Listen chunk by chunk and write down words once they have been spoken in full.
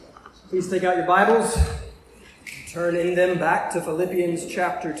Please take out your Bibles and turn in them back to Philippians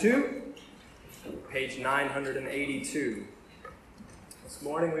chapter 2, page 982. This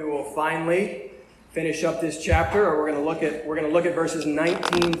morning we will finally finish up this chapter, or we're going to look at verses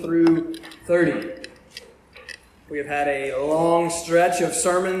 19 through 30. We have had a long stretch of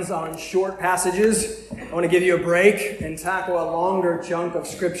sermons on short passages. I want to give you a break and tackle a longer chunk of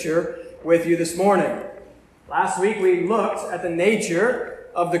Scripture with you this morning. Last week we looked at the nature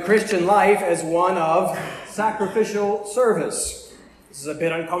of the Christian life as one of sacrificial service. This is a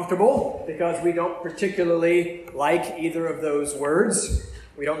bit uncomfortable because we don't particularly like either of those words.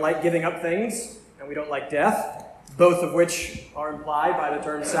 We don't like giving up things, and we don't like death, both of which are implied by the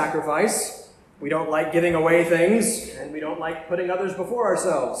term sacrifice. We don't like giving away things, and we don't like putting others before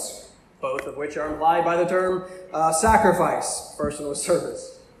ourselves, both of which are implied by the term sacrifice, personal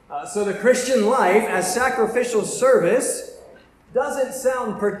service. So the Christian life as sacrificial service doesn't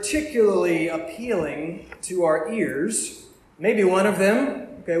sound particularly appealing to our ears. Maybe one of them.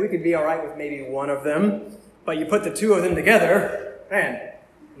 Okay, we could be all right with maybe one of them. But you put the two of them together, man,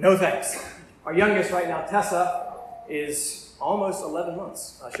 no thanks. Our youngest right now, Tessa, is almost 11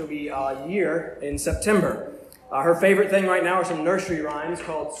 months. She'll be a year in September. Her favorite thing right now are some nursery rhymes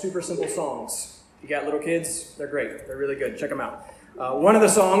called Super Simple Songs. If you got little kids, they're great. They're really good. Check them out. One of the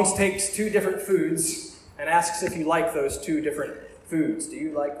songs takes two different foods and asks if you like those two different foods. Do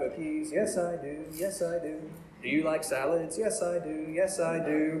you like cookies? Yes, I do. Yes, I do. Do you like salads? Yes, I do. Yes, I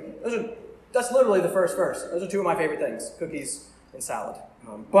do. That's literally the first verse. Those are two of my favorite things, cookies and salad.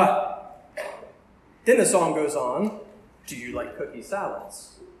 But then the song goes on, do you like cookie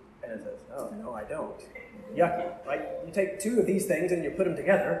salads? And it says, oh, no, I don't. Yucky, right? You take two of these things and you put them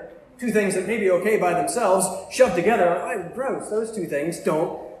together. Two things that may be okay by themselves, shoved together. Oh, gross. Those two things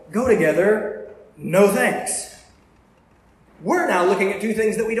don't go together. No thanks. We're now looking at two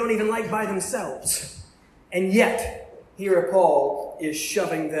things that we don't even like by themselves. And yet, here Paul is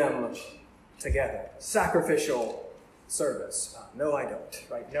shoving them together. Sacrificial service. No, I don't.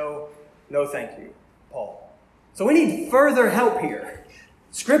 Right? No, thank you, Paul. So we need further help here.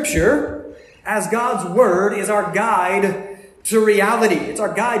 Scripture, as God's Word, is our guide to reality. It's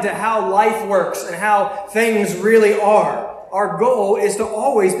our guide to how life works and how things really are. Our goal is to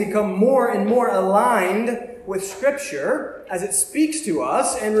always become more and more aligned with Scripture as it speaks to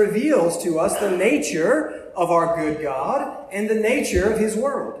us and reveals to us the nature of our good God and the nature of His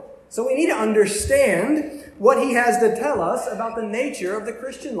Word. So we need to understand what He has to tell us about the nature of the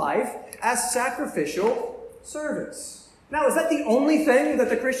Christian life as sacrificial service. Now, is that the only thing that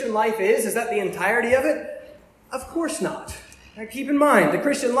the Christian life is? Is that the entirety of it? Of course not. Now, keep in mind, the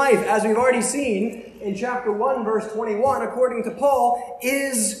Christian life, as we've already seen in chapter 1, verse 21, according to Paul,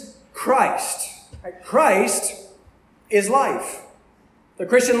 is Christ. Christ is life. The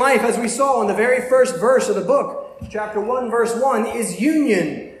Christian life, as we saw in the very first verse of the book, chapter 1, verse 1, is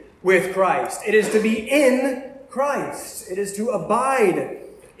union with Christ. It is to be in Christ. It is to abide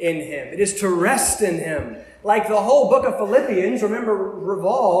in Him. It is to rest in Him. Like the whole book of Philippians, remember,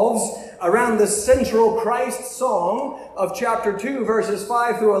 revolves around the central Christ song of chapter 2, verses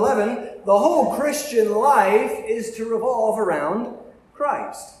 5 through 11. The whole Christian life is to revolve around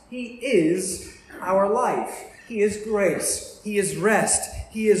Christ. He is our life. He is grace. He is rest.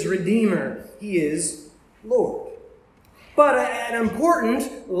 He is Redeemer. He is Lord. But an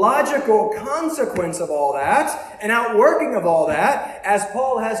important logical consequence of all that, an outworking of all that, as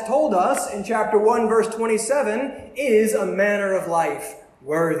Paul has told us in chapter 1, verse 27, is a manner of life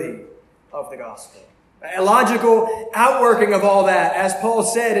worthy of the gospel. A logical outworking of all that, as Paul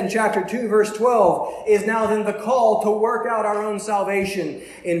said in chapter 2, verse 12, is now then the call to work out our own salvation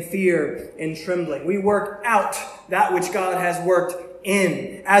in fear and trembling. We work out that which God has worked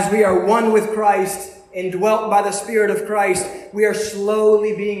in. As we are one with Christ, indwelt by the Spirit of Christ, we are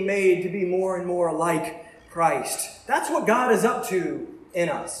slowly being made to be more and more like Christ. That's what God is up to in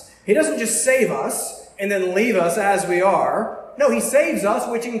us. He doesn't just save us and then leave us as we are. No, He saves us,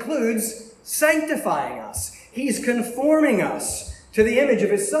 which includes sanctifying us. He's conforming us to the image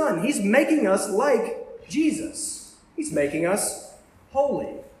of His Son. He's making us like Jesus. He's making us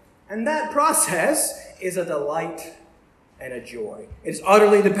holy. And that process is a delight and a joy. It's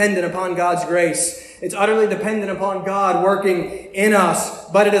utterly dependent upon God's grace. It's utterly dependent upon God working in us.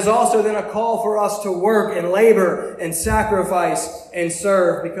 But it is also then a call for us to work and labor and sacrifice and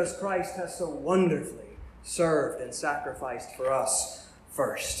serve, because Christ has so wonderfully served and sacrificed for us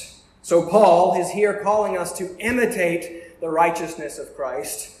first. So Paul is here calling us to imitate the righteousness of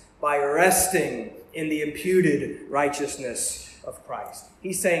Christ by resting in the imputed righteousness of Christ.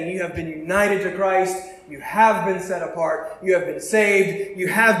 He's saying you have been united to Christ, you have been set apart, you have been saved, you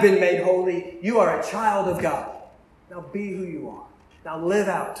have been made holy, you are a child of God. Now be who you are. Now live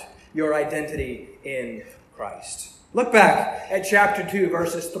out your identity in Christ. Look back at chapter 2,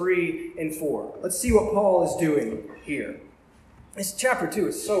 verses 3 and 4. Let's see what Paul is doing here. This chapter 2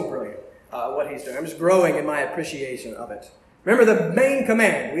 is so brilliant, what he's doing. I'm just growing in my appreciation of it. Remember the main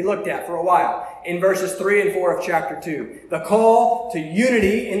command we looked at for a while in verses 3 and 4 of chapter 2. The call to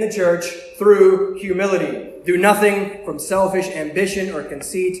unity in the church through humility. Do nothing from selfish ambition or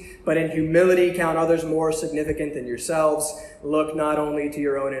conceit, but in humility count others more significant than yourselves. Look not only to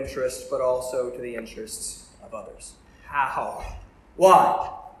your own interests, but also to the interests of others. How?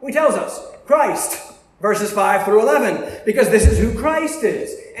 Why? He tells us, Christ. Verses 5 through 11, because this is who Christ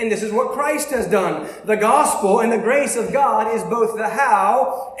is, and this is what Christ has done. The gospel and the grace of God is both the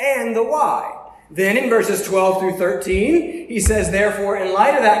how and the why. Then in verses 12 through 13, he says, therefore, in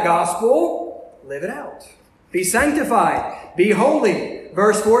light of that gospel, live it out. Be sanctified. Be holy.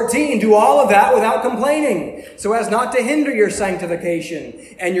 Verse 14, do all of that without complaining, so as not to hinder your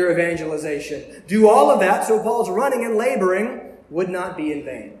sanctification and your evangelization. Do all of that so Paul's running and laboring would not be in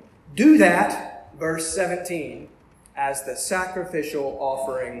vain. Do that, verse 17, as the sacrificial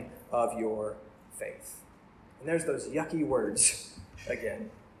offering of your faith. And there's those yucky words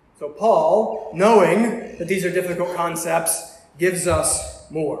again. So Paul, knowing that these are difficult concepts, gives us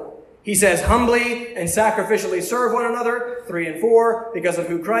more. He says, humbly and sacrificially serve one another, 3 and 4, because of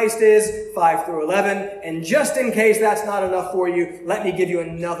who Christ is, 5 through 11. And just in case that's not enough for you, let me give you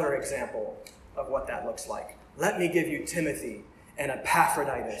another example of what that looks like. Let me give you Timothy and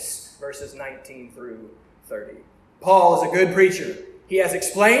Epaphroditus, verses 19 through 30. Paul is a good preacher. He has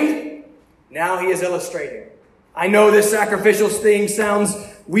explained, now he is illustrating. I know this sacrificial thing sounds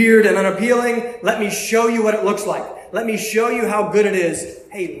weird and unappealing. Let me show you what it looks like. Let me show you how good it is.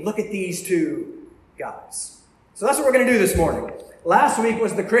 Hey, look at these two guys. So that's what we're going to do this morning. Last week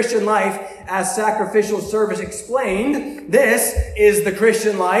was the Christian life as sacrificial service explained. This is the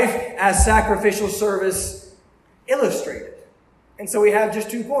Christian life as sacrificial service illustrated. And so we have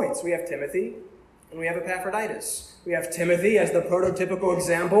just 2 points. We have Timothy and we have Epaphroditus. We have Timothy as the prototypical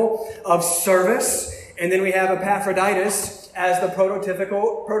example of service, and then we have Epaphroditus as the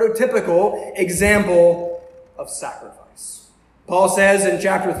prototypical example of sacrifice. Paul says in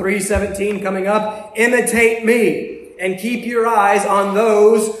chapter 3:17 coming up, imitate me and keep your eyes on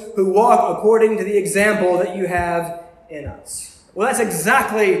those who walk according to the example that you have in us. Well, that's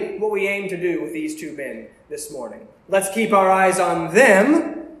exactly what we aim to do with these 2 men this morning. Let's keep our eyes on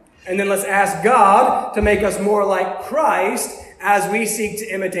them, and then let's ask God to make us more like Christ as we seek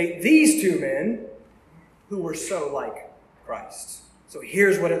to imitate these 2 men who were so like Christ. So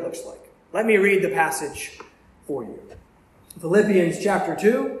here's what it looks like. Let me read the passage for you. Philippians chapter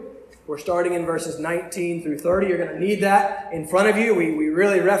 2. We're starting in verses 19 through 30. You're going to need that in front of you. We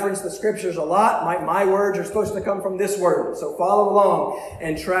really reference the scriptures a lot. My words are supposed to come from this word. So follow along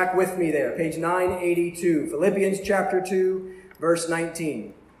and track with me there. Page 982. Philippians chapter 2, verse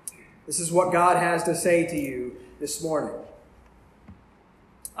 19. This is what God has to say to you this morning.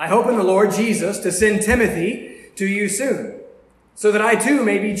 I hope in the Lord Jesus to send Timothy to you soon, so that I too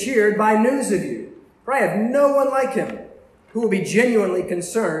may be cheered by news of you. For I have no one like him, who will be genuinely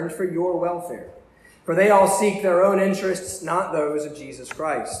concerned for your welfare. For they all seek their own interests, not those of Jesus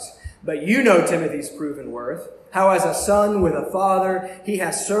Christ. But you know Timothy's proven worth, how as a son with a father he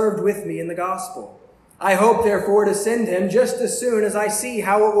has served with me in the gospel. I hope therefore to send him just as soon as I see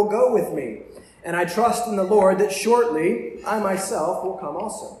how it will go with me. And I trust in the Lord that shortly I myself will come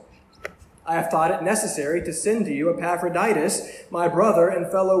also. I have thought it necessary to send to you Epaphroditus, my brother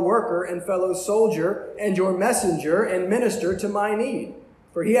and fellow worker and fellow soldier, and your messenger and minister to my need.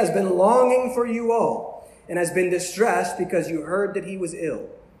 For he has been longing for you all, and has been distressed because you heard that he was ill.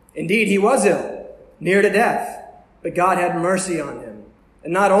 Indeed, he was ill, near to death, but God had mercy on him.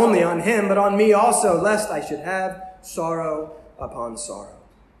 And not only on him, but on me also, lest I should have sorrow upon sorrow.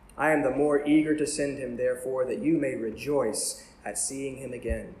 I am the more eager to send him, therefore, that you may rejoice at seeing him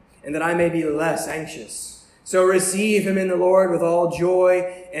again, and that I may be less anxious. So receive him in the Lord with all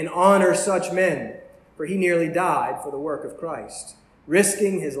joy and honor such men, for he nearly died for the work of Christ,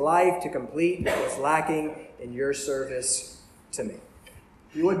 risking his life to complete what was lacking in your service to me.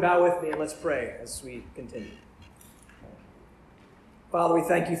 If you would bow with me and let's pray as we continue. Father, we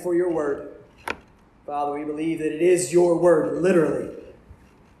thank you for your word. Father, we believe that it is your word, literally,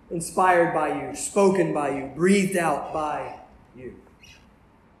 inspired by you, spoken by you, breathed out by you.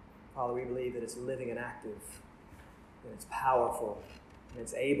 Father, we believe that it's living and active, that it's powerful, and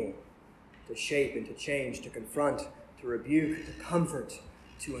it's able to shape and to change, to confront, to rebuke, to comfort,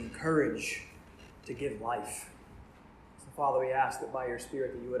 to encourage, to give life. So, Father, we ask that by your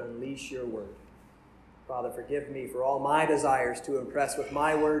Spirit that you would unleash your word. Father, forgive me for all my desires to impress with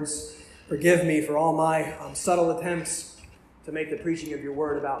my words. Forgive me for all my subtle attempts to make the preaching of your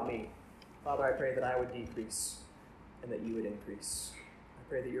word about me. Father, I pray that I would decrease and that you would increase. I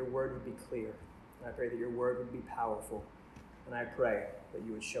pray that your word would be clear. And I pray that your word would be powerful. And I pray that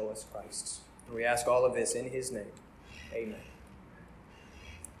you would show us Christ. And we ask all of this in his name. Amen.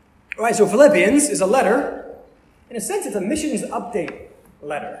 All right, so Philippians is a letter. In a sense, it's a missions update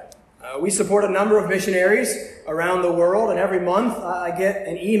letter. We support a number of missionaries around the world, and every month I get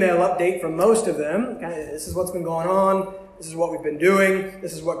an email update from most of them. This is what's been going on. This is what we've been doing.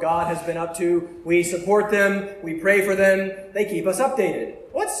 This is what God has been up to. We support them. We pray for them. They keep us updated.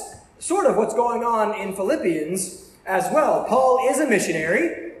 What's going on in Philippians as well? Paul is a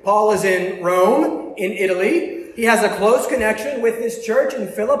missionary. Paul is in Rome, in Italy. He has a close connection with this church in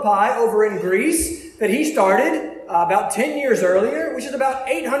Philippi over in Greece that he started about 10 years earlier, which is about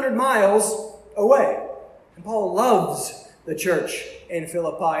 800 miles away. And Paul loves the church in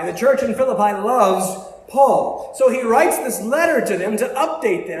Philippi. And the church in Philippi loves Paul. So he writes this letter to them to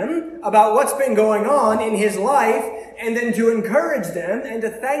update them about what's been going on in his life, and then to encourage them and to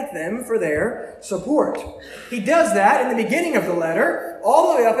thank them for their support. He does that in the beginning of the letter,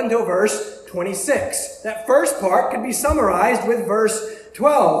 all the way up until verse 26. That first part could be summarized with verse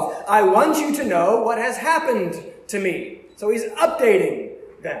 12. I want you to know what has happened to me. So he's updating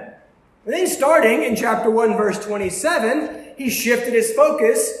them. And then starting in chapter 1, verse 27, he shifted his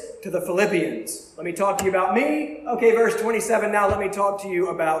focus to the Philippians. Let me talk to you about me. Okay, verse 27, now let me talk to you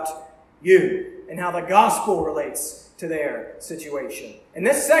about you and how the gospel relates to their situation. And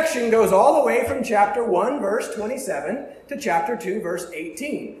this section goes all the way from chapter 1, verse 27 to chapter 2, verse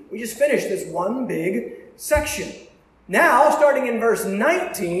 18. We just finished this one big section. Now, starting in verse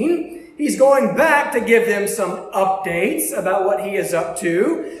 19, he's going back to give them some updates about what he is up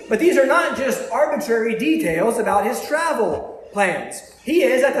to. But these are not just arbitrary details about his travel plans. He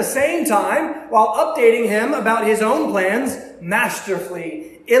is, at the same time, while updating him about his own plans,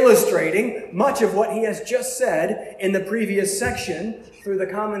 masterfully illustrating much of what he has just said in the previous section through the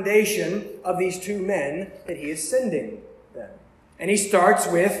commendation of these two men that he is sending them. And he starts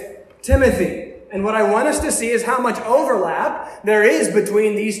with Timothy. And what I want us to see is how much overlap there is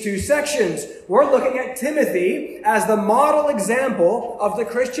between these two sections. We're looking at Timothy as the model example of the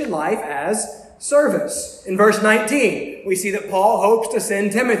Christian life as service. In verse 19, we see that Paul hopes to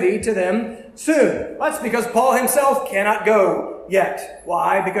send Timothy to them soon. That's because Paul himself cannot go yet.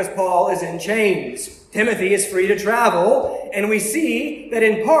 Why? Because Paul is in chains. Timothy is free to travel, and we see that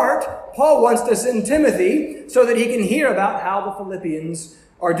in part, Paul wants to send Timothy so that he can hear about how the Philippians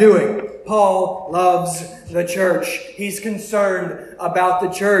are doing. Paul loves the church. He's concerned about the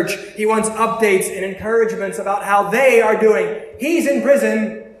church. He wants updates and encouragements about how they are doing. He's in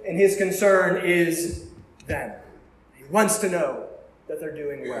prison, and his concern is them. He wants to know that they're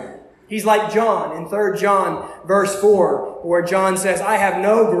doing well. He's like John in 3 John verse 4, where John says, I have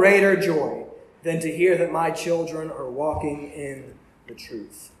no greater joy than to hear that my children are walking in the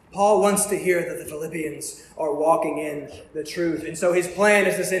truth. Paul wants to hear that the Philippians are walking in the truth. And so his plan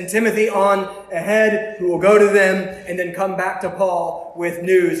is to send Timothy on ahead, who will go to them and then come back to Paul with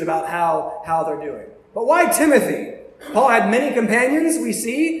news about how they're doing. But why Timothy? Paul had many companions, we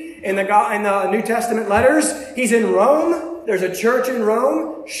see, in the New Testament letters. He's in Rome. There's a church in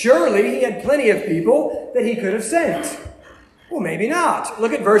Rome. Surely he had plenty of people that he could have sent. Well, maybe not.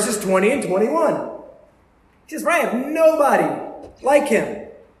 Look at verses 20 and 21. He says, I have nobody like him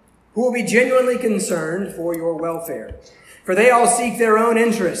who will be genuinely concerned for your welfare. For they all seek their own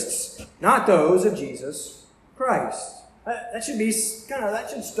interests, not those of Jesus Christ. That should be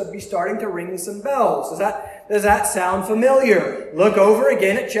starting to ring some bells. Does that sound familiar? Look over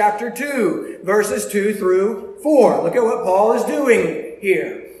again at chapter 2, verses 2 through 4. Look at what Paul is doing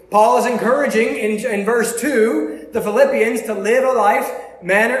here. Paul is encouraging in verse 2 the Philippians to live in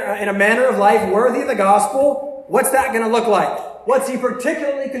a manner of life worthy of the gospel. What's that going to look like? What's he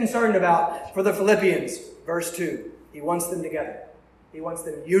particularly concerned about for the Philippians? Verse 2. He wants them together. He wants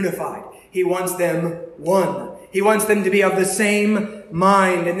them unified. He wants them one. He wants them to be of the same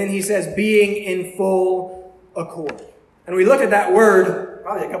mind. And then he says, being in full accord. And we looked at that word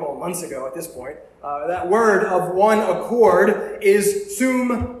probably a couple of months ago at this point. That word of one accord is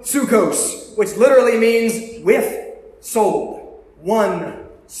sukos, which literally means with soul. One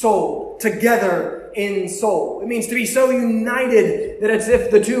soul. Together in soul. It means to be so united that it's as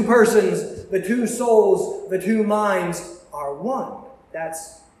if the two persons, the two souls, the two minds are one.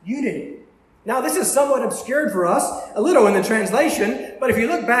 That's unity. Now, this is somewhat obscured for us, a little in the translation, but if you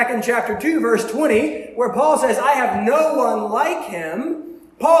look back in chapter 2, verse 20, where Paul says, I have no one like him,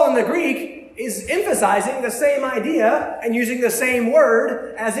 Paul in the Greek is emphasizing the same idea and using the same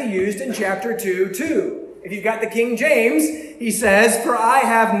word as he used in chapter 2:2. If you've got the King James, he says, for I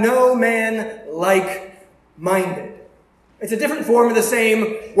have no man like-minded. It's a different form of the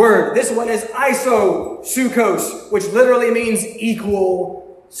same word. This one is isosukos, which literally means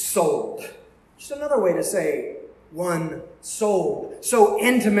equal-souled. Just another way to say one-souled. So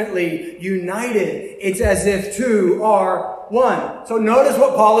intimately united, it's as if two are one. So notice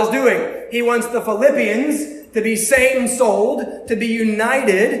what Paul is doing. He wants the Philippians to be same-souled, to be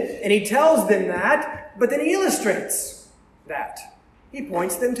united, and he tells them that, but then he illustrates that. He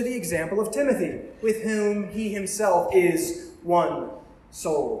points them to the example of Timothy, with whom he himself is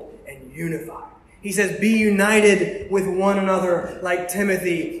one-souled and unified. He says, be united with one another like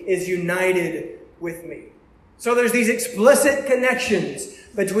Timothy is united with me. So there's these explicit connections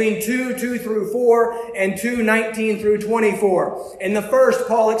between 2:2 through 4 and 2:19 through 24. In the first,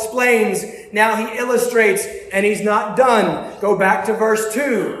 Paul explains. Now he illustrates, and he's not done. Go back to verse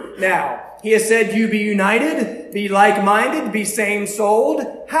 2 now. He has said, you be united, be like-minded, be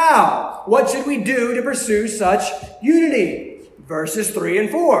same-souled. How? What should we do to pursue such unity? Verses 3 and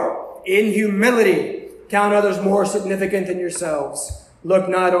 4. In humility, count others more significant than yourselves. Look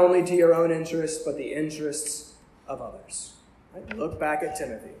not only to your own interests, but the interests of others. Right? Look back at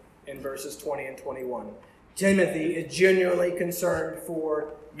Timothy in verses 20 and 21. Timothy is genuinely concerned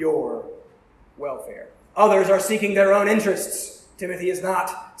for your welfare. Others are seeking their own interests. Timothy is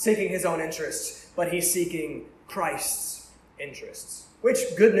not seeking his own interests, but he's seeking Christ's interests. Which,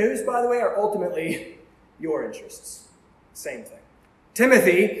 good news, by the way, are ultimately your interests. Same thing.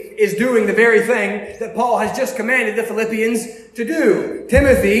 Timothy is doing the very thing that Paul has just commanded the Philippians to do.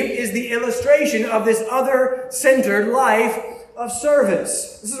 Timothy is the illustration of this other-centered life of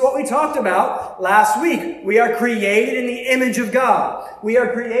service. This is what we talked about last week. We are created in the image of God. We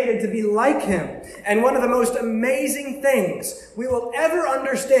are created to be like Him. And one of the most amazing things we will ever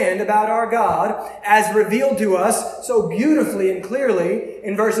understand about our God, as revealed to us so beautifully and clearly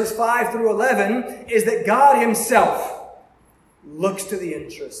in verses 5 through 11, is that God Himself looks to the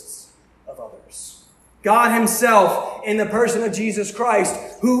interests of others. God Himself, in the person of Jesus Christ,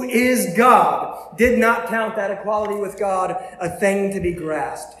 who is God, did not count that equality with God a thing to be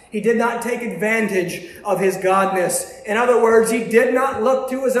grasped. He did not take advantage of His godness. In other words, He did not look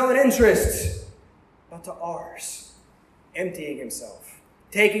to His own interests, but to ours, emptying Himself,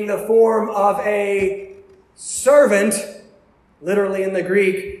 taking the form of a servant, literally in the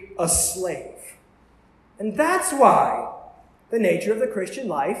Greek, a slave. And that's why the nature of the Christian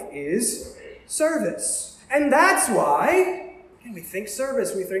life is service. And that's why we think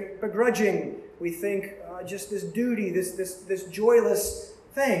service, we think begrudging, we think just this duty, this joyless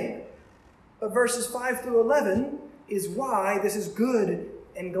thing. But verses 5 through 11 is why this is good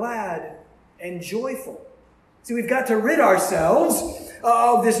and glad and joyful. See, we've got to rid ourselves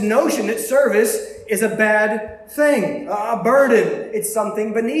of this notion that service is a bad thing, a burden. It's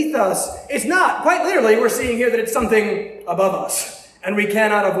something beneath us. It's not. Quite literally, we're seeing here that it's something above us, and we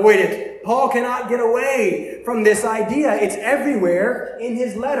cannot avoid it. Paul cannot get away from this idea. It's everywhere in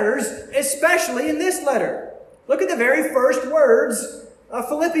his letters, especially in this letter. Look at the very first words of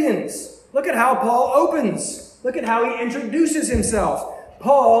Philippians. Look at how Paul opens. Look at how he introduces himself.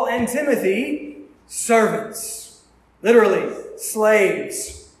 Paul and Timothy, servants. Literally,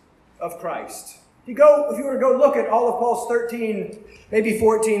 slaves of Christ. If you were to go look at all of Paul's 13, maybe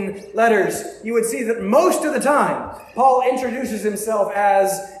 14 letters, you would see that most of the time, Paul introduces himself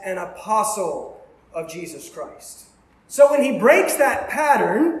as an apostle of Jesus Christ. So when he breaks that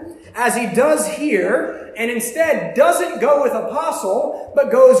pattern, as he does here, and instead doesn't go with apostle,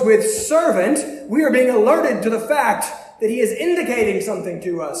 but goes with servant, we are being alerted to the fact that he is indicating something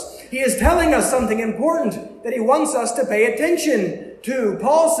to us. He is telling us something important that he wants us to pay attention to.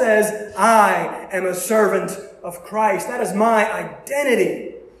 Paul says, I am a servant of Christ. That is my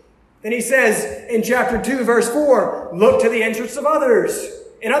identity. Then he says in chapter 2, verse 4, look to the interests of others.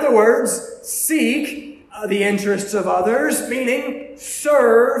 In other words, seek the interests of others, meaning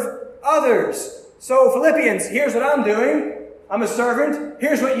serve others. So Philippians, here's what I'm doing. I'm a servant.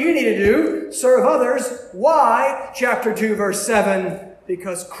 Here's what you need to do. Serve others. Why? Chapter 2, verse 7.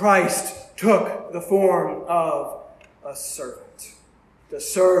 Because Christ took the form of a servant. To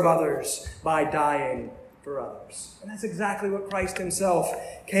serve others by dying for others. And that's exactly what Christ Himself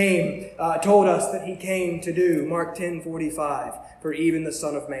told us that He came to do. Mark 10:45. For even the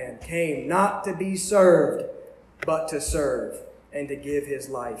Son of Man came not to be served, but to serve and to give His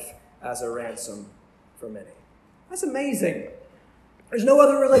life as a ransom for many. That's amazing. There's no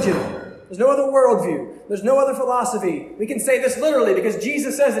other religion. There's no other worldview. There's no other philosophy. We can say this literally because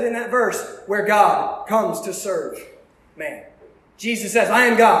Jesus says it in that verse where God comes to serve man. Jesus says, I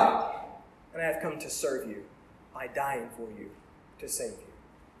am God, and I have come to serve you by dying for you to save you.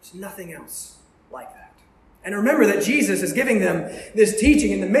 There's nothing else like that. And remember that Jesus is giving them this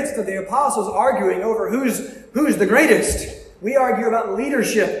teaching in the midst of the apostles arguing over who's the greatest. We argue about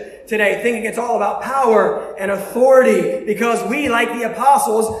leadership today, thinking it's all about power and authority because we, like the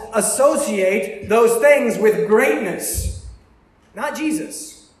apostles, associate those things with greatness. Not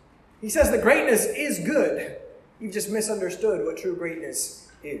Jesus. He says that greatness is good. You've just misunderstood what true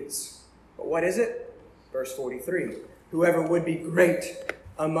greatness is. But what is it? Verse 43. Whoever would be great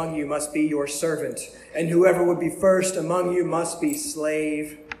among you must be your servant, and whoever would be first among you must be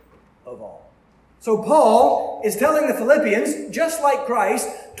slave of all. So Paul is telling the Philippians, just like Christ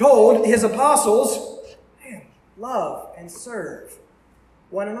told his apostles, man, love and serve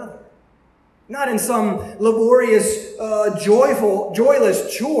one another. Not in some laborious,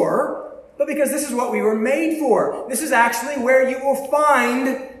 joyless chore, but because this is what we were made for. This is actually where you will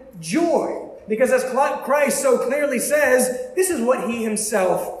find joy. Because as Christ so clearly says, this is what he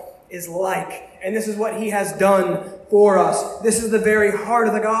himself is like. And this is what he has done for us. This is the very heart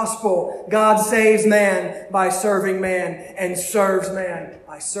of the gospel. God saves man by serving man and serves man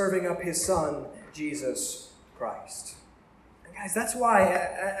by serving up his Son, Jesus Christ. And guys, that's why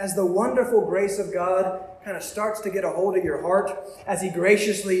as the wonderful grace of God kind of starts to get a hold of your heart, as he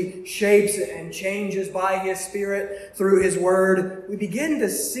graciously shapes and changes by his Spirit through his word, we begin to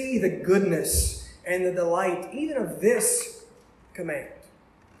see the goodness and the delight even of this command.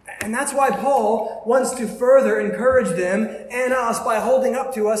 And that's why Paul wants to further encourage them and us by holding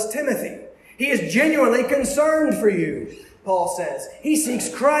up to us Timothy. He is genuinely concerned for you, Paul says. He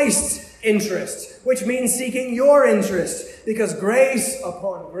seeks Christ's interest, which means seeking your interest. Because grace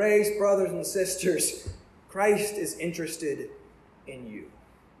upon grace, brothers and sisters, Christ is interested in you.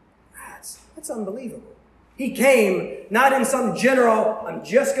 That's unbelievable. He came not in some general, I'm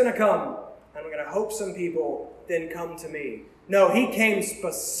just going to come, and I'm going to hope some people then come to me. No, he came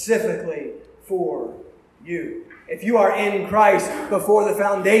specifically for you. If you are in Christ before the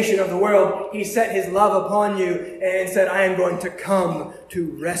foundation of the world, he set his love upon you and said, I am going to come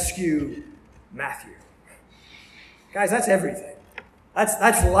to rescue Matthew. Guys, that's everything.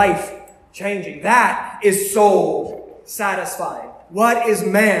 That's life changing. That is soul satisfying. What is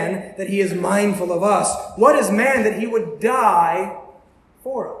man that he is mindful of us? What is man that he would die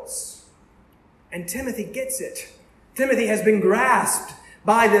for us? And Timothy gets it. Timothy has been grasped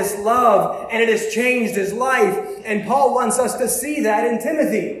by this love, and it has changed his life. And Paul wants us to see that in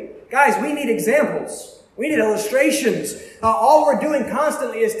Timothy. Guys, we need examples. We need illustrations. All we're doing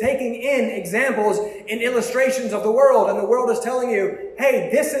constantly is taking in examples and illustrations of the world. And the world is telling you, hey,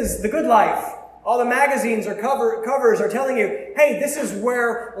 this is the good life. All the magazines or covers are telling you, hey, this is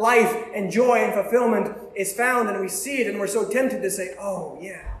where life and joy and fulfillment is found. And we see it and we're so tempted to say, oh,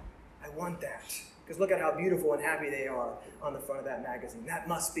 yeah, I want that. Because look at how beautiful and happy they are on the front of that magazine. That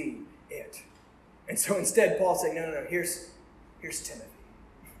must be it. And so instead, Paul's saying, no, here's Timothy.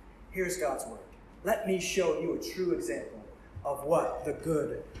 Here's God's word. Let me show you a true example of what the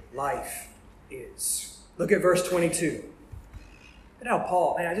good life is. Look at verse 22. And how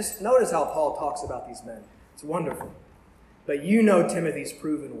Paul, and I just notice how Paul talks about these men. It's wonderful. But you know Timothy's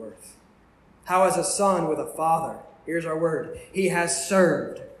proven worth. How as a son with a father, here's our word, he has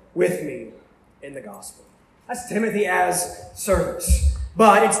served with me in the gospel. That's Timothy as service.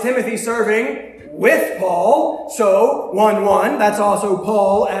 But it's Timothy serving with Paul. So 1:1, that's also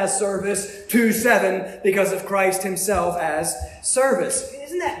Paul as service. 2:7, because of Christ himself as service.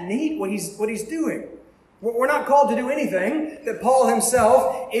 Isn't that neat what he's doing? We're not called to do anything that Paul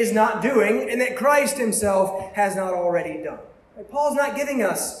himself is not doing and that Christ himself has not already done. Paul's not giving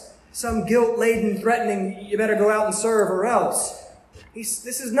us some guilt-laden, threatening, you better go out and serve or else.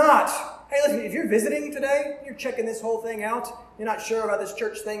 This is not, hey, listen, if you're visiting today, you're checking this whole thing out, you're not sure about this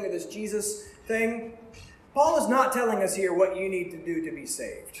church thing or this Jesus thing, Paul is not telling us here what you need to do to be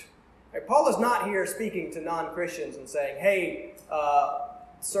saved. Paul is not here speaking to non-Christians and saying, hey,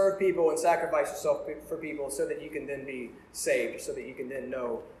 serve people and sacrifice yourself for people so that you can then be saved, so that you can then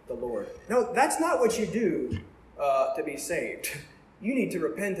know the Lord. No, that's not what you do to be saved. You need to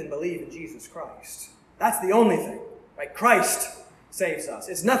repent and believe in Jesus Christ. That's the only thing. Right? Christ saves us.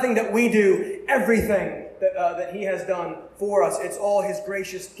 It's nothing that we do, everything that he has done for us. It's all his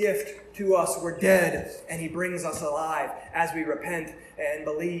gracious gift to us. We're dead, and he brings us alive as we repent and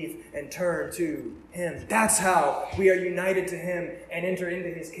believe and turn to him. That's how we are united to him and enter into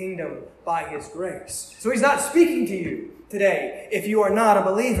his kingdom by his grace. So he's not speaking to you today if you are not a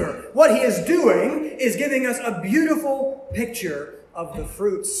believer. What he is doing is giving us a beautiful picture of the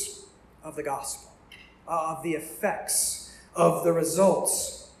fruits of the gospel, of the effects, of the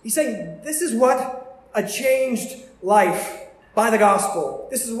results. He's saying this is what a changed life by the gospel,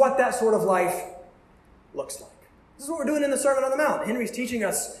 this is what that sort of life looks like. This is what we're doing in the Sermon on the Mount. Henry's teaching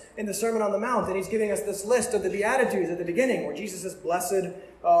us in the Sermon on the Mount, and he's giving us this list of the Beatitudes at the beginning, where Jesus says, blessed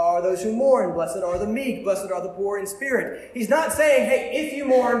are those who mourn, blessed are the meek, blessed are the poor in spirit. He's not saying, hey, if you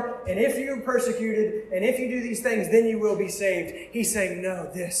mourn, and if you're persecuted, and if you do these things, then you will be saved. He's saying, no,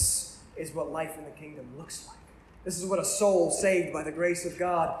 this is what life in the kingdom looks like. This is what a soul saved by the grace of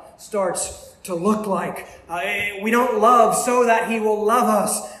God starts to look like. We don't love so that he will love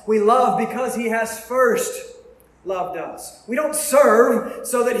us. We love because he has first loved us. We don't serve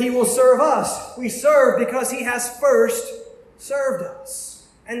so that he will serve us. We serve because he has first served us.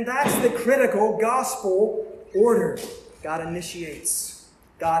 And that's the critical gospel order. God initiates,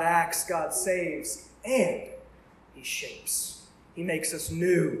 God acts, God saves, and he shapes. He makes us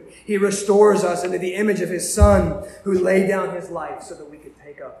new. He restores us into the image of his Son, who laid down his life so that we could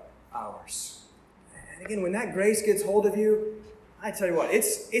take up ours. And again, when that grace gets hold of you, I tell you what,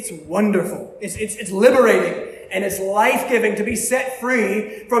 it's wonderful. It's liberating, and it's life-giving to be set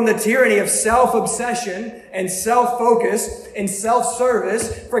free from the tyranny of self-obsession and self-focus and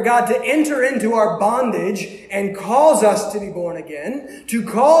self-service, for God to enter into our bondage and cause us to be born again, to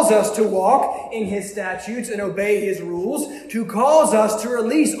cause us to walk in his statutes and obey his rules, to cause us to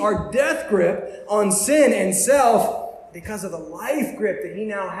release our death grip on sin and self because of the life grip that he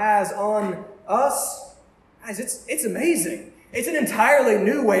now has on us. Guys, it's amazing. It's an entirely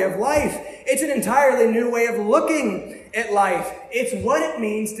new way of life. It's an entirely new way of looking at life. It's what it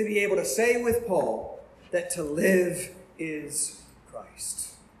means to be able to say with Paul that to live is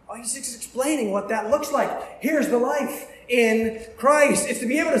Christ. Oh, he's just explaining what that looks like. Here's the life in Christ. It's to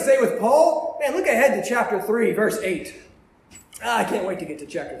be able to say with Paul, man, look ahead to chapter 3, verse 8. I can't wait to get to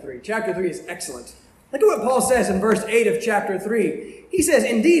chapter 3. Chapter 3 is excellent. Look at what Paul says in verse 8 of chapter 3. He says,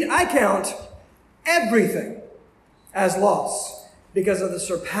 indeed, I count everything as loss because of the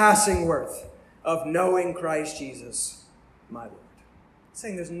surpassing worth of knowing Christ Jesus, my Lord.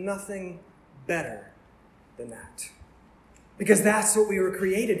 Saying there's nothing better than that. Because that's what we were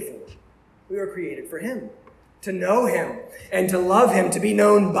created for. We were created for him. To know him and to love him, to be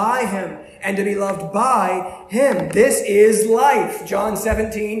known by him and to be loved by him. This is life. John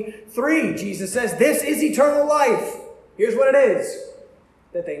 17:3. Jesus says, this is eternal life. Here's what it is.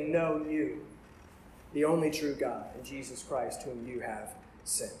 That they know you, the only true God, and Jesus Christ, whom you have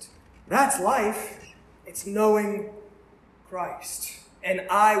sent. That's life. It's knowing Christ. And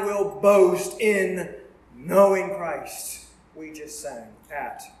I will boast in knowing Christ. We just sang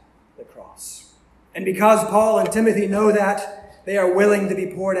at the cross. And because Paul and Timothy know that, they are willing to be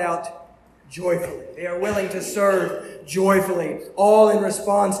poured out joyfully. They are willing to serve joyfully, all in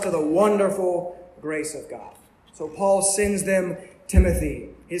response to the wonderful grace of God. So Paul sends them Timothy,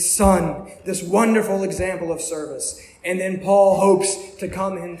 his son, this wonderful example of service. And then Paul hopes to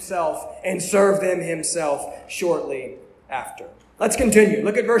come himself and serve them himself shortly after. Let's continue.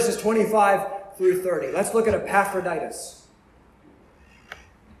 Look at verses 25 through 30. Let's look at Epaphroditus.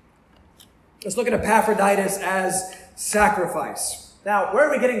 Let's look at Epaphroditus as sacrifice. Now, where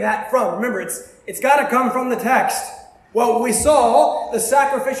are we getting that from? Remember, it's got to come from the text. Well, we saw the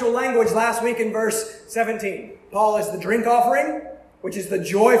sacrificial language last week in verse 17. Paul is the drink offering, which is the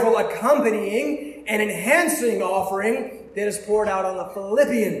joyful accompanying and enhancing offering that is poured out on the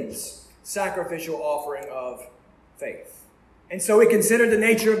Philippians' sacrificial offering of faith. And so we consider the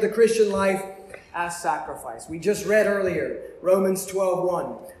nature of the Christian life as sacrifice. We just read earlier, Romans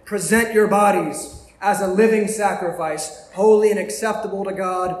 12:1. Present your bodies as a living sacrifice, holy and acceptable to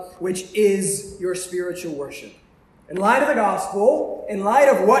God, which is your spiritual worship. In light of the gospel, in light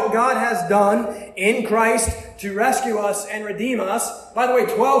of what God has done in Christ to rescue us and redeem us, by the way,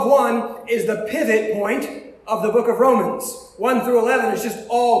 12:1 is the pivot point of the book of Romans. 1 through 11 is just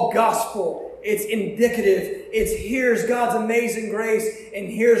all gospel. It's indicative. It's here's God's amazing grace, and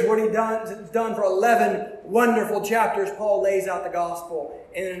here's what He's done for 11 wonderful chapters. Paul lays out the gospel,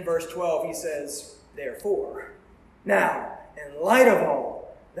 and then in verse 12 he says, therefore, now, in light of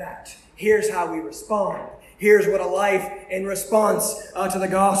all that, here's how we respond. Here's what a life in response to the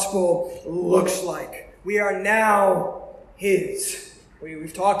gospel looks like. We are now His.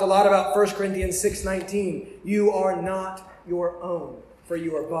 We've talked a lot about 1 Corinthians 6:19. You are not your own, for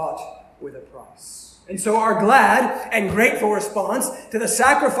you are bought with a price. And so our glad and grateful response to the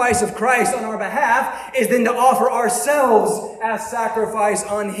sacrifice of Christ on our behalf is then to offer ourselves as sacrifice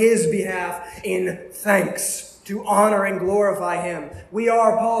on His behalf in thanks, to honor and glorify Him. We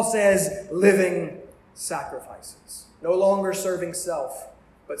are, Paul says, living sacrifices. No longer serving self,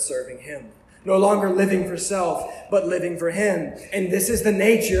 but serving Him. No longer living for self, but living for Him. And this is the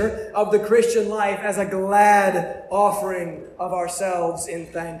nature of the Christian life as a glad offering of ourselves in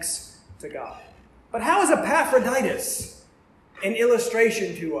thanks to God. But how is Epaphroditus an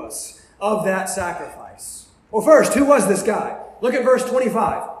illustration to us of that sacrifice? Well, first, who was this guy? Look at verse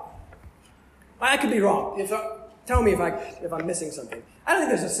 25. I could be wrong. Tell me if I'm missing something. I don't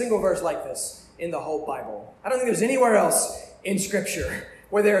think there's a single verse like this in the whole Bible. I don't think there's anywhere else in Scripture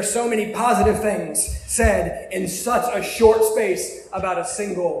where there are so many positive things said in such a short space about a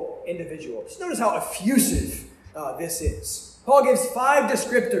single individual. Just notice how effusive this is. Paul gives 5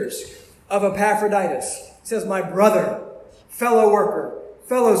 descriptors of Epaphroditus. He says, my brother, fellow worker,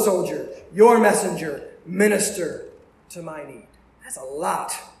 fellow soldier, your messenger, minister to my need. That's a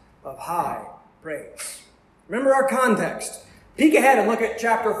lot of high praise. Remember our context. Peek ahead and look at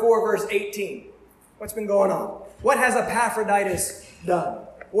chapter 4, verse 18. What's been going on? What has Epaphroditus done?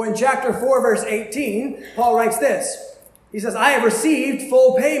 Well, in chapter 4, verse 18, Paul writes this. He says, I have received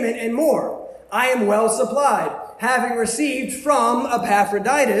full payment and more. I am well supplied, having received from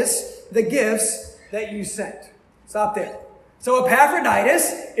Epaphroditus the gifts that you sent. Stop there. So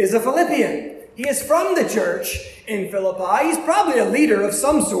Epaphroditus is a Philippian. He is from the church in Philippi. He's probably a leader of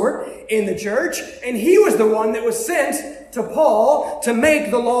some sort in the church. And he was the one that was sent to Paul to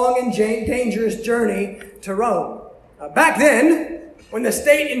make the long and dangerous journey to Rome. Back then, when the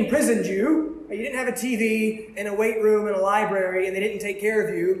state imprisoned you, you didn't have a TV and a weight room and a library, and they didn't take care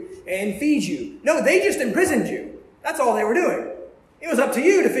of you and feed you. No, they just imprisoned you. That's all they were doing. It was up to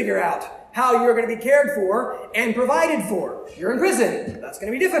you to figure out how you're going to be cared for and provided for. You're in prison. That's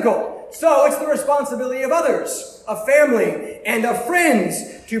going to be difficult. So it's the responsibility of others, of family, and of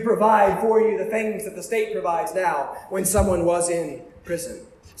friends to provide for you the things that the state provides now when someone was in prison.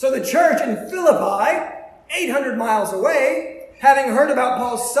 So the church in Philippi, 800 miles away, having heard about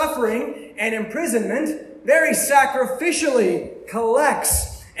Paul's suffering and imprisonment, very sacrificially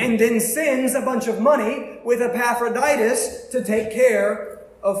collects and then sends a bunch of money with Epaphroditus to take care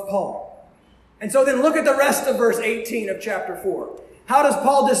of Paul. And so then look at the rest of verse 18 of chapter 4. How does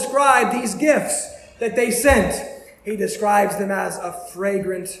Paul describe these gifts that they sent? He describes them as a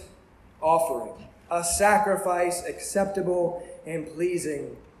fragrant offering, a sacrifice acceptable and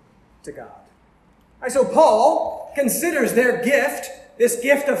pleasing to God. All right, so Paul considers their gift, this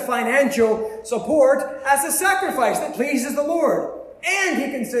gift of financial support, as a sacrifice that pleases the Lord. And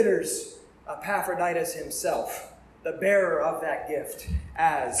he considers Epaphroditus himself, the bearer of that gift,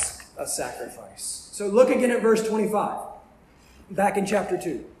 as a sacrifice. So look again at verse 25, back in chapter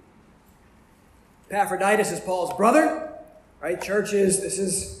 2. Epaphroditus is Paul's brother, right? Churches, this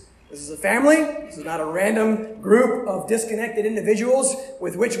is a family. This is not a random group of disconnected individuals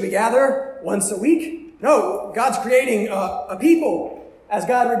with which we gather once a week. No, God's creating a people. As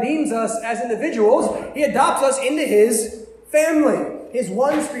God redeems us as individuals, He adopts us into His family, His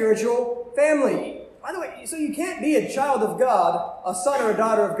one spiritual family. By the way, so you can't be a child of God, a son or a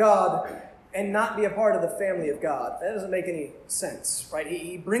daughter of God, and not be a part of the family of God. That doesn't make any sense, right?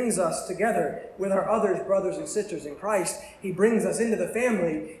 He brings us together with our other brothers and sisters in Christ. He brings us into the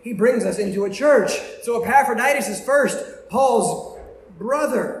family. He brings us into a church. So Epaphroditus is first Paul's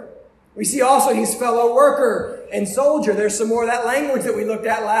brother. We see also he's fellow worker and soldier. There's some more of that language that we looked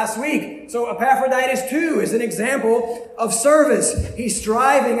at last week. So Epaphroditus too is an example of service. He's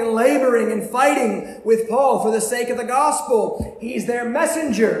striving and laboring and fighting with Paul for the sake of the gospel. He's their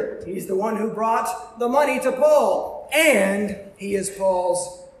messenger. He's the one who brought the money to Paul. And he is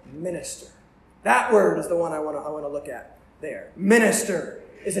Paul's minister. That word is the one I want to look at there. Minister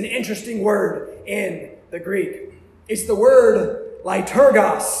is an interesting word in the Greek. It's the word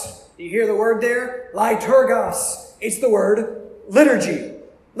liturgos. You hear the word there? Liturgos. It's the word liturgy.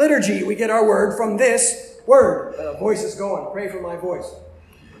 Liturgy, we get our word from this word. The voice is going. Pray for my voice.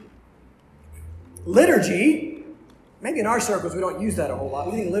 Liturgy, maybe in our circles we don't use that a whole lot.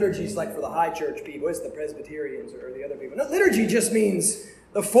 We think liturgy is like for the high church people. It's the Presbyterians or the other people. No, liturgy just means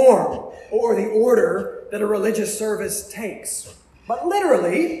the form or the order that a religious service takes. But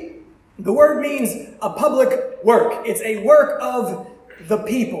literally, the word means a public work. It's a work of the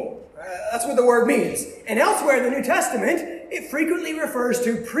people. That's what the word means. And elsewhere in the New Testament, it frequently refers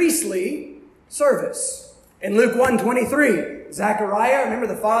to priestly service. In Luke 1:23, Zechariah, remember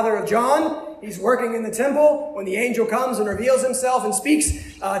the father of John? He's working in the temple when the angel comes and reveals himself and speaks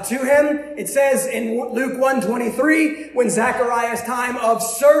to him. It says in Luke 1:23, when Zechariah's time of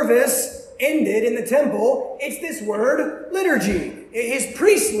service ended in the temple, it's this word liturgy. His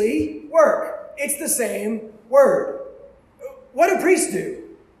priestly work. It's the same word. What do priests do?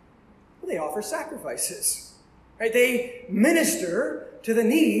 Well, they offer sacrifices. Right? They minister to the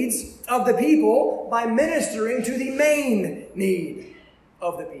needs of the people by ministering to the main need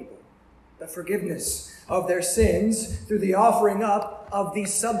of the people. The forgiveness of their sins through the offering up of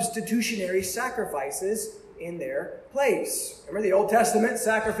these substitutionary sacrifices in their place. Remember the Old Testament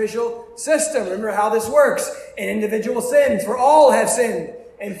sacrificial system. Remember how this works. An individual sins, for all have sinned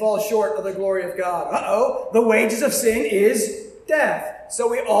and fall short of the glory of God. The wages of sin is death. So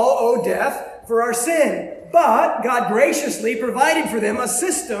we all owe death for our sin. But God graciously provided for them a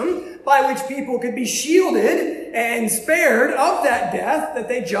system by which people could be shielded and spared of that death that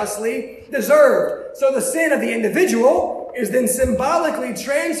they justly deserved. So the sin of the individual is then symbolically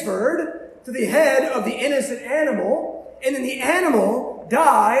transferred to the head of the innocent animal, and then the animal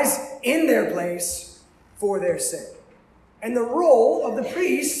dies in their place for their sin. And the role of the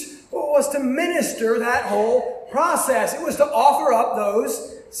priest was to minister that whole process. It was to offer up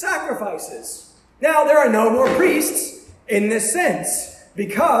those sacrifices. Now, there are no more priests in this sense,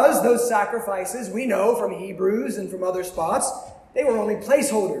 because those sacrifices, we know from Hebrews and from other spots, they were only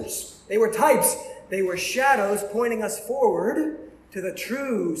placeholders. They were types. They were shadows pointing us forward to the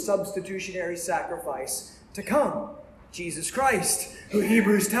true substitutionary sacrifice to come. Jesus Christ, who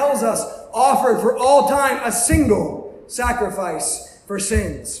Hebrews tells us offered for all time a single sacrifice for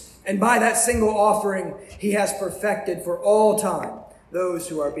sins. And by that single offering, he has perfected for all time those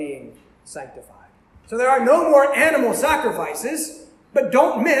who are being sanctified. So there are no more animal sacrifices, but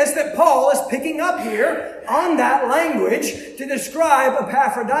don't miss that Paul is picking up here on that language to describe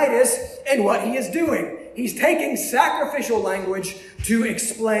Epaphroditus and what he is doing. He's taking sacrificial language to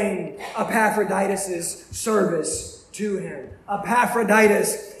explain Epaphroditus' service to him.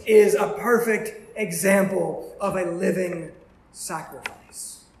 Epaphroditus is a perfect example of a living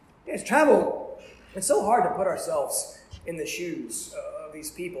sacrifice. It's so hard to put ourselves in the shoes of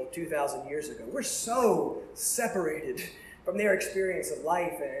these people 2,000 years ago. We're so separated from their experience of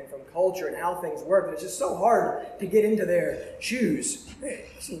life and from culture and how things work. It's just so hard to get into their shoes.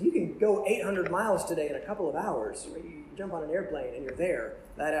 Listen, you can go 800 miles today in a couple of hours. You jump on an airplane and you're there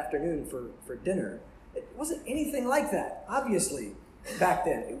that afternoon for dinner. It wasn't anything like that, obviously, back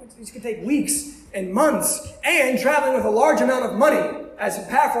then. It could take weeks and months, and traveling with a large amount of money, as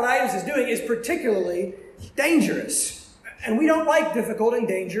Epaphroditus is doing, is particularly dangerous. And we don't like difficult and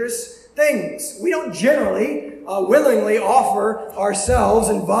dangerous things. We don't generally willingly offer ourselves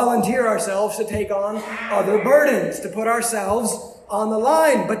and volunteer ourselves to take on other burdens, to put ourselves on the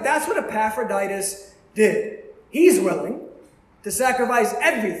line. But that's what Epaphroditus did. He's willing to sacrifice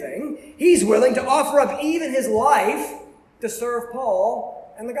everything. He's willing to offer up even his life to serve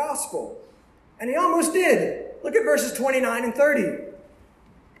Paul and the gospel. And he almost did. Look at verses 29 and 30.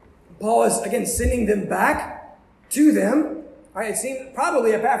 Paul is, again, sending them back to them. All right, it seems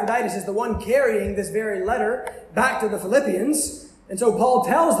probably Epaphroditus is the one carrying this very letter back to the Philippians. And so Paul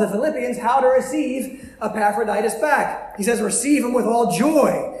tells the Philippians how to receive Epaphroditus back. He says, receive him with all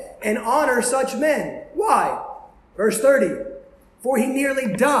joy and honor such men. Why? Verse 30. For he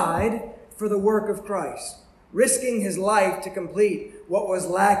nearly died for the work of Christ, risking his life to complete what was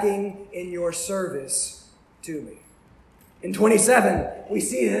lacking in your service to me. In 27, we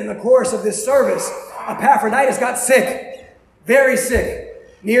see that in the course of this service, Epaphroditus got sick. Very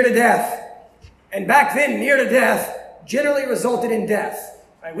sick, near to death. And back then, near to death generally resulted in death.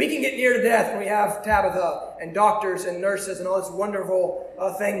 Right? We can get near to death when we have Tabitha and doctors and nurses and all these wonderful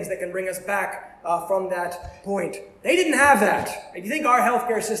things that can bring us back from that point. They didn't have that. If you think our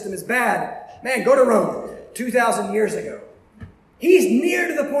healthcare system is bad, man, go to Rome 2,000 years ago. He's near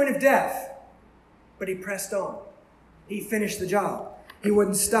to the point of death, but he pressed on. He finished the job. He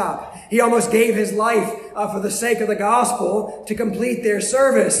wouldn't stop. He almost gave his life for the sake of the gospel to complete their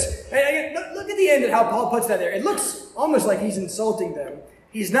service. And again, look at the end of how Paul puts that there. It looks almost like he's insulting them.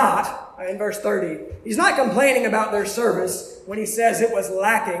 He's not. In verse 30, he's not complaining about their service when he says it was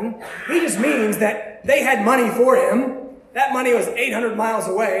lacking. He just means that they had money for him. That money was 800 miles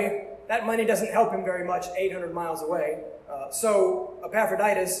away. That money doesn't help him very much 800 miles away. So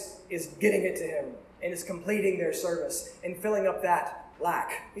Epaphroditus is getting it to him and is completing their service and filling up that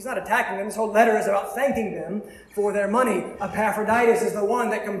lack. He's not attacking them. This whole letter is about thanking them for their money. Epaphroditus is the one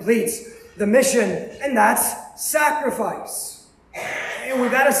that completes the mission, and that's sacrifice. And we've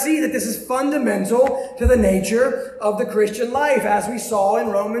got to see that this is fundamental to the nature of the Christian life, as we saw in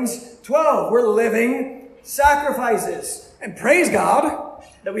Romans 12. We're living sacrifices. And praise God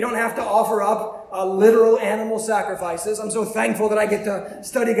that we don't have to offer up literal animal sacrifices. I'm so thankful that I get to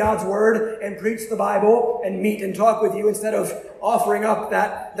study God's Word and preach the Bible and meet and talk with you instead of offering up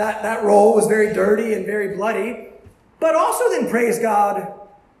that role was very dirty and very bloody. But also then praise God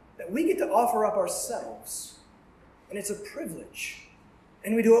that we get to offer up ourselves. And it's a privilege.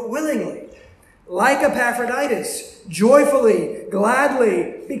 And we do it willingly. Like Epaphroditus, joyfully,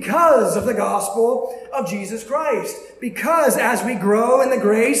 gladly, because of the gospel of Jesus Christ. Because as we grow in the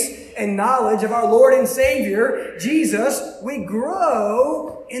grace and knowledge of our Lord and Savior, Jesus, we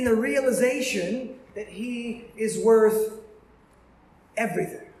grow in the realization that He is worth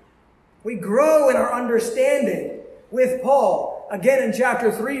everything. We grow in our understanding with Paul. Again in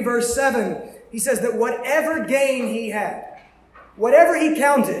chapter 3, verse 7, he says that whatever gain he had, whatever he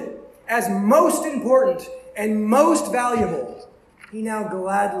counted as most important and most valuable, he now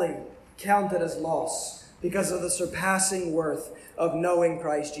gladly counted as loss because of the surpassing worth of knowing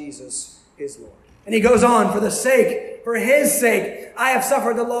Christ Jesus, his Lord. And he goes on, for his sake, I have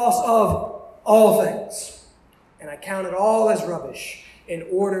suffered the loss of all things, and I count it all as rubbish in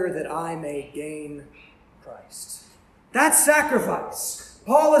order that I may gain Christ. That's sacrifice.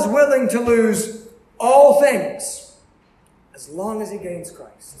 Paul is willing to lose all things as long as he gains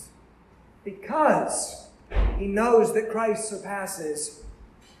Christ, because he knows that Christ surpasses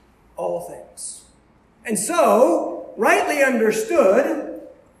all things. And so, rightly understood,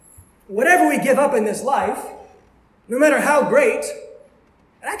 whatever we give up in this life, no matter how great, it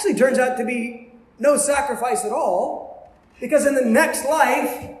actually turns out to be no sacrifice at all, because in the next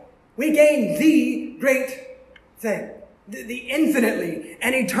life, we gain the great thing, the infinitely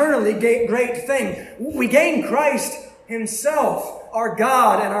and eternally great thing. We gain Christ himself, our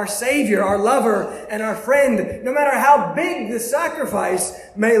God and our Savior, our lover and our friend. No matter how big the sacrifice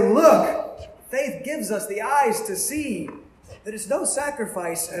may look, faith gives us the eyes to see that it's no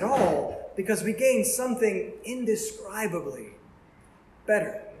sacrifice at all, because we gain something indescribably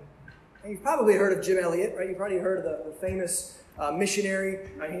better. And you've probably heard of Jim Elliot, right? You've probably heard of the famous missionary.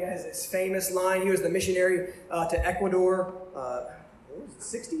 He has this famous line. He was the missionary to Ecuador. What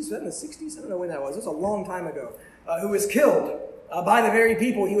was it, 60s? Was that in the 60s? I don't know when that was. It was a long time ago. Who was killed by the very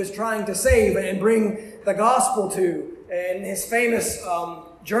people he was trying to save and bring the gospel to. And his famous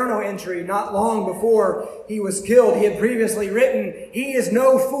journal entry, not long before he was killed, he had previously written, "He is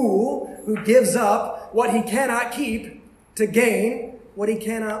no fool who gives up what he cannot keep to gain what he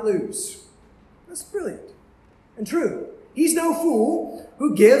cannot lose." That's brilliant and true. He's no fool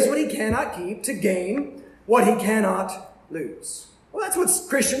who gives what he cannot keep to gain what he cannot lose. Well, that's what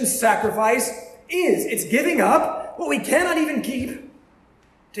Christian sacrifice is. It's giving up what we cannot even keep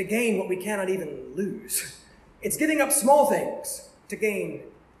to gain what we cannot even lose. It's giving up small things to gain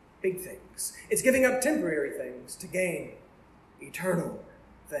big things. It's giving up temporary things to gain eternal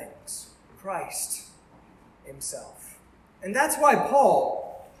things. Christ himself. And that's why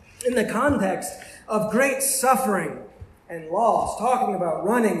Paul, in the context of great suffering and loss, talking about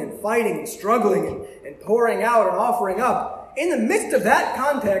running and fighting and struggling and pouring out and offering up, in the midst of that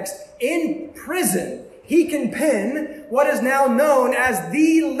context, in prison, he can pen what is now known as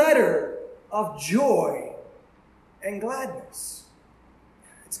the letter of joy and gladness.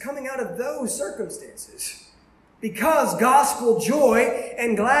 It's coming out of those circumstances, because gospel joy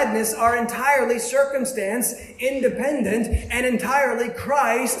and gladness are entirely circumstance independent and entirely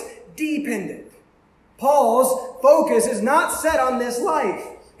Christ dependent. Paul's focus is not set on this life.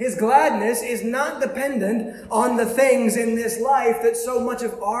 His gladness is not dependent on the things in this life that so much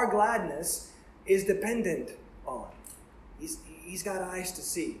of our gladness is dependent on. He's got eyes to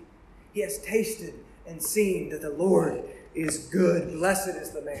see. He has tasted and seen that the Lord is good. Blessed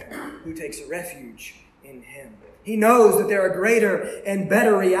is the man who takes refuge in him. He knows that there are greater and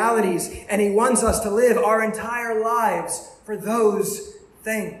better realities, and he wants us to live our entire lives for those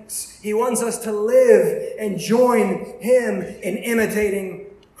things. He wants us to live and join him in imitating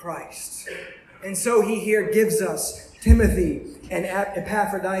Christ. And so he here gives us Timothy and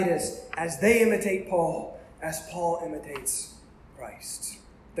Epaphroditus as they imitate Paul, as Paul imitates Christ.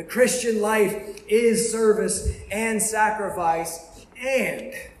 The Christian life is service and sacrifice,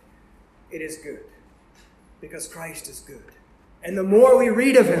 and it is good, because Christ is good. And the more we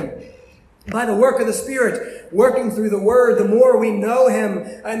read of him, by the work of the Spirit, working through the Word, the more we know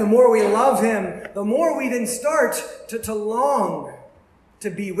him and the more we love him, the more we then start to long to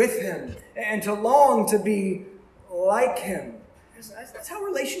be with him and to long to be like him. That's how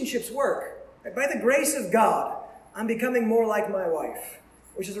relationships work. By the grace of God, I'm becoming more like my wife.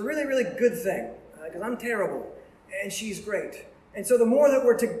 which is a really, really good thing, because I'm terrible, and she's great. And so the more that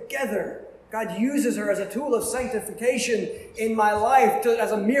we're together, God uses her as a tool of sanctification in my life,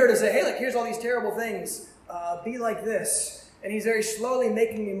 as a mirror to say, hey, look, here's all these terrible things. Be like this. And he's very slowly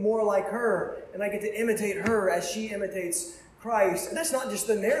making me more like her, and I get to imitate her as she imitates Christ. And that's not just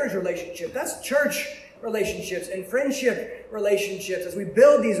the marriage relationship. That's church relationships and friendship relationships. As we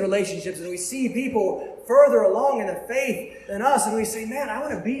build these relationships and we see people further along in the faith than us, and we say, man, I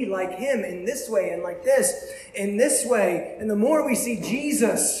want to be like him in this way and like this, in this way. And the more we see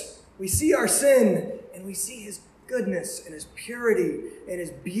Jesus, we see our sin, and we see his goodness and his purity and his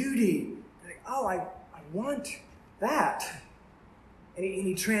beauty. Like, oh, I want that. And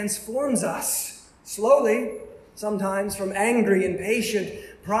he transforms us slowly, sometimes from angry, impatient,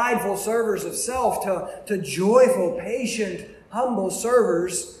 prideful servers of self to joyful, patient, humble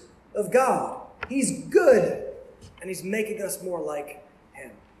servers of God. He's good, and he's making us more like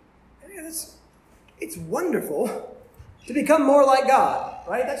him. And it's wonderful to become more like God,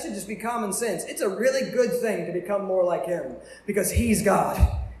 right? That should just be common sense. It's a really good thing to become more like him, because he's God,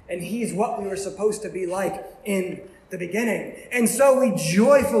 and he's what we were supposed to be like in the beginning. And so we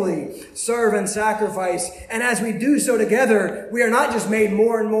joyfully serve and sacrifice. And as we do so together, we are not just made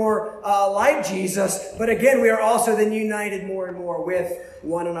more and more like Jesus, but again, we are also then united more and more with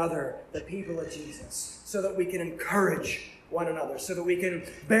one another, the people of Jesus, so that we can encourage one another, so that we can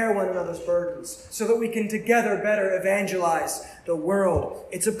bear one another's burdens, so that we can together better evangelize the world.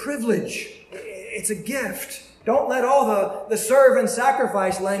 It's a privilege. It's a gift. Don't let all the serve and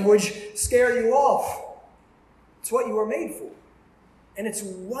sacrifice language scare you off. It's what you were made for. And it's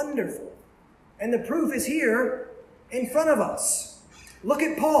wonderful. And the proof is here in front of us. Look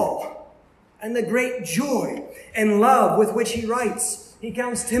at Paul and the great joy and love with which he writes. He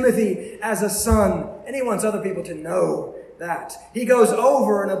counts Timothy as a son, and he wants other people to know that. He goes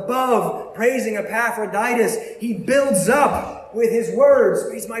over and above praising Epaphroditus. He builds up with his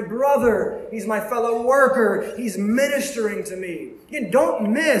words. He's my brother. He's my fellow worker. He's ministering to me. Again,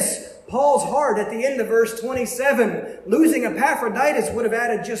 don't miss Paul's heart at the end of verse 27. Losing Epaphroditus would have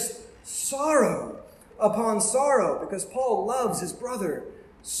added just sorrow upon sorrow, because Paul loves his brother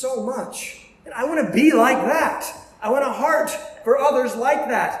so much. And I want to be like that. I want a heart for others like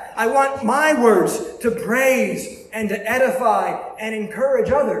that. I want my words to praise and to edify and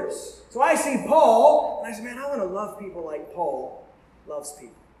encourage others. So I see Paul, and I say, man, I want to love people like Paul loves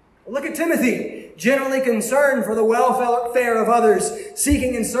people. Look at Timothy, generally concerned for the welfare of others,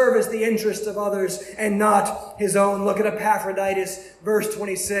 seeking in service the interests of others and not his own. Look at Epaphroditus, verse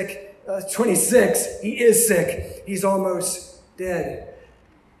 26. He is sick. He's almost dead.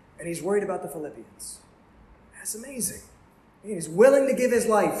 And he's worried about the Philippians. That's amazing. He's willing to give his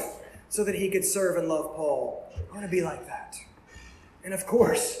life so that he could serve and love Paul. I want to be like that. And of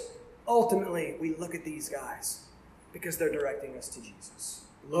course, ultimately, we look at these guys because they're directing us to Jesus.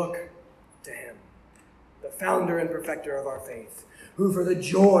 Look to him, the founder and perfecter of our faith, who for the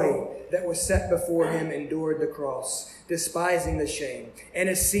joy that was set before him endured the cross, despising the shame, and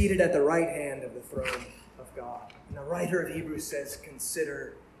is seated at the right hand of the throne of God. And the writer of Hebrews says,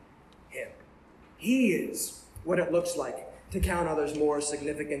 consider him. He is what it looks like to count others more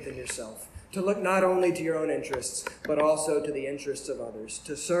significant than yourself, to look not only to your own interests, but also to the interests of others,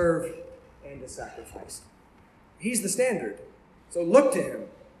 to serve and to sacrifice. He's the standard. So look to him.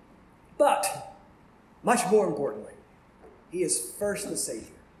 But, much more importantly, he is first the Savior.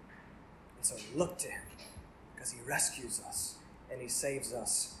 And so look to him, because he rescues us, and he saves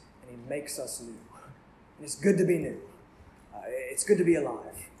us, and he makes us new. And it's good to be new. It's good to be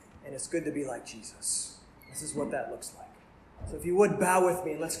alive. And it's good to be like Jesus. This is what that looks like. So if you would bow with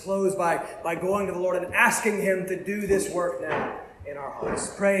me, and let's close by going to the Lord and asking him to do this work now in our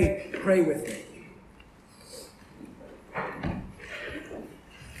hearts. Pray with me.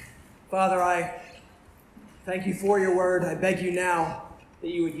 Father, I thank you for your word. I beg you now that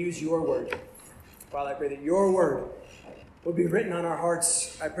you would use your word. Father, I pray that your word would be written on our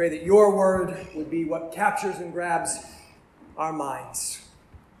hearts. I pray that your word would be what captures and grabs our minds.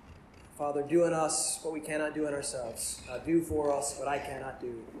 Father, do in us what we cannot do in ourselves. Do for us what I cannot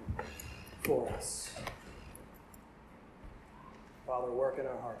do for us. Father, work in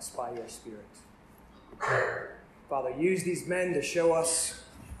our hearts by your Spirit. Father, use these men to show us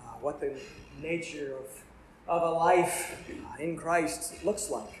what the nature of a life in Christ looks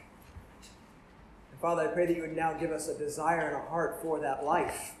like. And Father, I pray that you would now give us a desire and a heart for that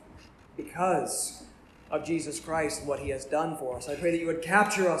life because of Jesus Christ and what he has done for us. I pray that you would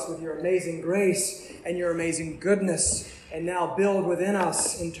capture us with your amazing grace and your amazing goodness, and now build within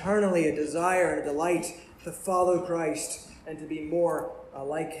us internally a desire and a delight to follow Christ and to be more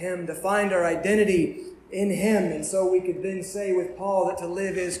like him, to find our identity in him. And so we could then say with Paul that to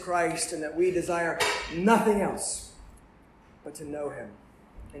live is Christ and that we desire nothing else but to know him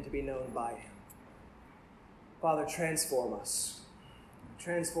and to be known by him. Father, transform us.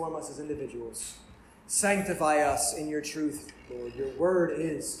 Transform us as individuals. Sanctify us in your truth, Lord. Your word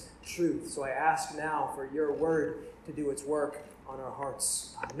is truth. So I ask now for your word to do its work on our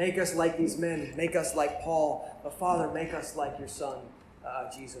hearts. Make us like these men. Make us like Paul. But Father, make us like your Son,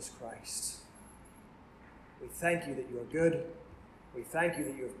 Jesus Christ. We thank you that you are good. We thank you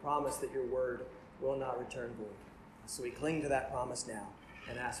that you have promised that your word will not return void. So we cling to that promise now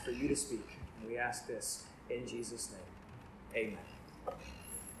and ask for you to speak. And we ask this in Jesus' name. Amen.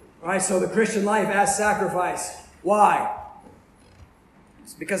 All right, so the Christian life as sacrifice. Why?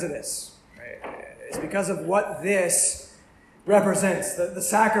 It's because of this. Right? It's because of what this represents, the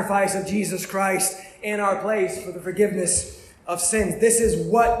sacrifice of Jesus Christ in our place for the forgiveness of sins. This is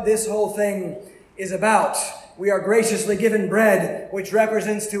what this whole thing is about. We are graciously given bread, which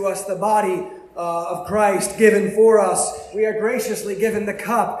represents to us the body of Christ given for us. We are graciously given the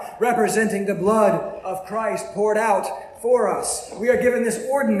cup, representing the blood of Christ poured out for us. We are given this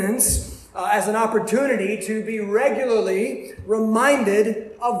ordinance as an opportunity to be regularly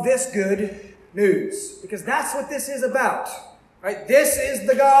reminded of this good news, because that's what this is about. Right? This is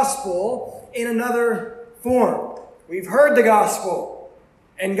the gospel in another form. We've heard the gospel,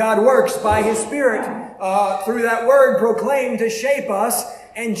 and God works by his Spirit through that word proclaimed to shape us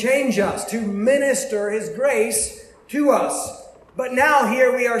and change us, to minister his grace to us. But now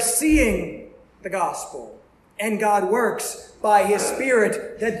here we are seeing the gospel, and God works by his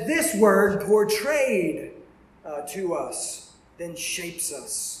Spirit that this word portrayed to us then shapes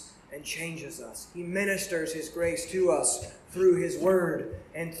us and changes us. He ministers his grace to us through his word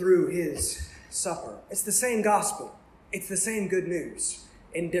and through his supper. It's the same gospel. It's the same good news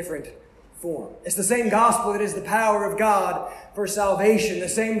in different form. It's the same gospel that is the power of God for salvation, the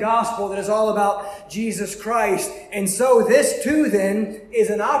same gospel that is all about Jesus Christ. And so this too then is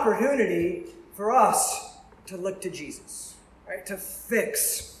an opportunity for us to look to Jesus, right? To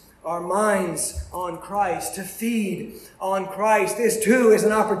fix our minds on Christ, to feed on Christ. This too is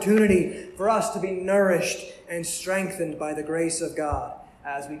an opportunity for us to be nourished and strengthened by the grace of God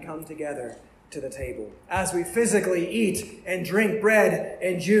as we come together to the table. As we physically eat and drink bread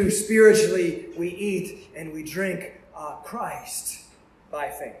and juice, spiritually we eat and we drink Christ by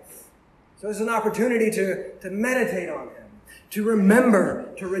faith. So it's an opportunity to meditate on him, to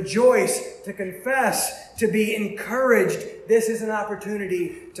remember, to rejoice, to confess, to be encouraged. This is an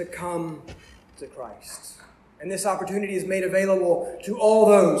opportunity to come to Christ. And this opportunity is made available to all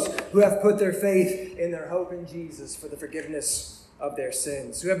those who have put their faith in their hope in Jesus for the forgiveness of their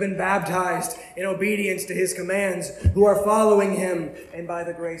sins, who have been baptized in obedience to his commands, who are following him, and by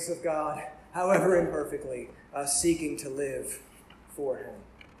the grace of God, however imperfectly, seeking to live for him.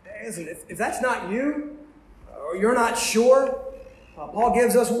 If that's not you, or you're not sure, Paul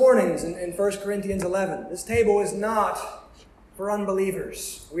gives us warnings in 1 Corinthians 11. This table is not for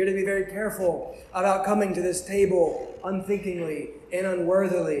unbelievers. We're to be very careful about coming to this table unthinkingly and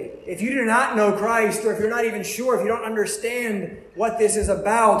unworthily. If you do not know Christ, or if you're not even sure, if you don't understand what this is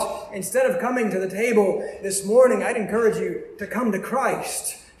about, instead of coming to the table this morning, I'd encourage you to come to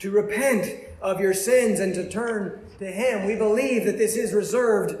Christ, to repent of your sins and to turn to him. We believe that this is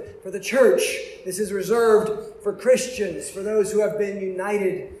reserved for the church. This is reserved for Christians, for those who have been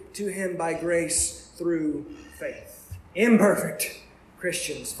united to him by grace through faith. Imperfect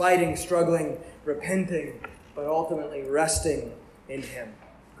Christians, fighting, struggling, repenting, but ultimately resting in him.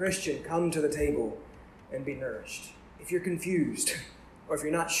 Christian, come to the table and be nourished. If you're confused, or if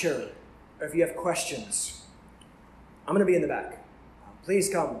you're not sure, or if you have questions, I'm going to be in the back. Please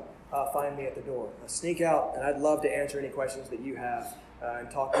come find me at the door. Sneak out, and I'd love to answer any questions that you have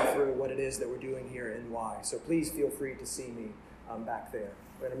and talk you through what it is that we're doing here and why. So please feel free to see me back there.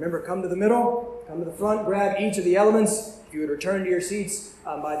 And remember, come to the middle, come to the front, grab each of the elements. If you would return to your seats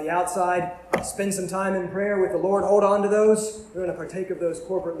by the outside, spend some time in prayer with the Lord. Hold on to those. We're going to partake of those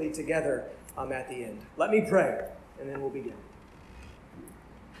corporately together at the end. Let me pray, and then we'll begin.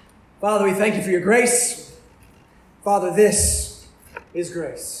 Father, we thank you for your grace. Father, this is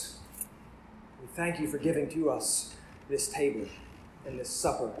grace. We thank you for giving to us this table and this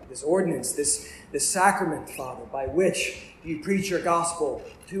supper, this ordinance, this sacrament, Father, by which you preach your gospel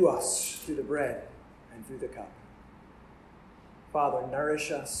to us through the bread and through the cup. Father,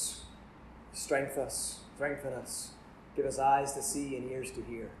 nourish us, strengthen us, give us eyes to see and ears to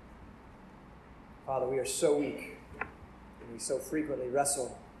hear. Father, we are so weak, and we so frequently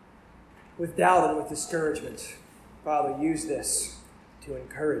wrestle with doubt and with discouragement. Father, use this to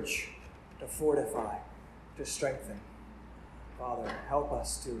encourage, to fortify, to strengthen. Father, help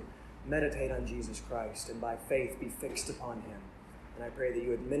us to meditate on Jesus Christ and by faith be fixed upon him. And I pray that you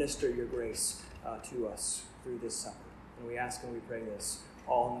would minister your grace to us through this supper. And we ask and we pray this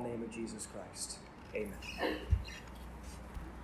all in the name of Jesus Christ. Amen.